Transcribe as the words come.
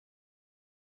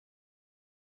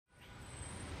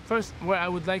first, where I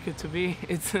would like it to be,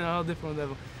 it's in a whole different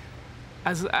level.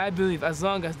 As I believe, as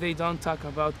long as they don't talk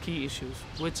about key issues,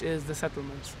 which is the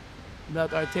settlements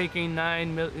that are taking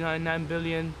 9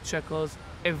 billion shekels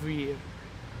every year.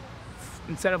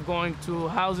 Instead of going to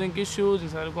housing issues,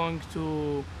 instead of going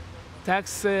to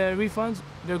tax refunds,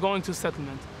 they're going to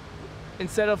settlement.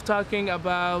 Instead of talking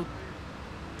about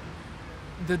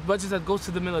the budget that goes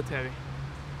to the military.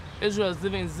 Israel is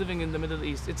living in the Middle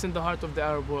East. It's in the heart of the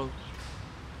Arab world.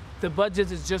 The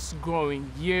budget is just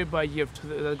growing year by year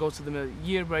that goes to the military.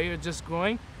 Year by year, just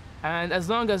growing. And as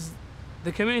long as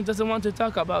the community doesn't want to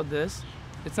talk about this,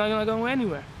 it's not going to go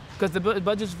anywhere. Because the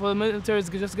budget for the military is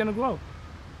just going to grow.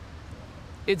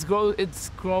 It's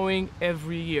growing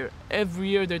every year. Every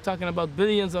year they're talking about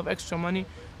billions of extra money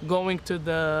going to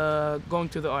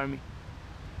the army.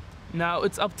 Now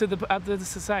it's up to the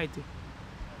society.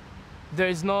 There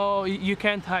is no, you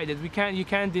can't hide it. You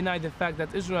can't deny the fact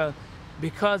that Israel,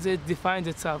 because it defines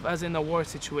itself as in a war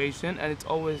situation, and it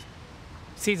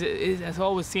has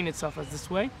always seen itself as this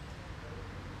way.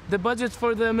 The budgets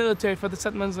for the military, for the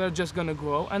settlements are just gonna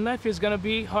grow, and life is gonna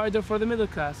be harder for the middle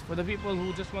class, for the people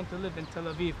who just want to live in Tel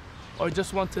Aviv, or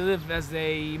just want to live as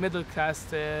a middle class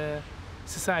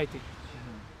society.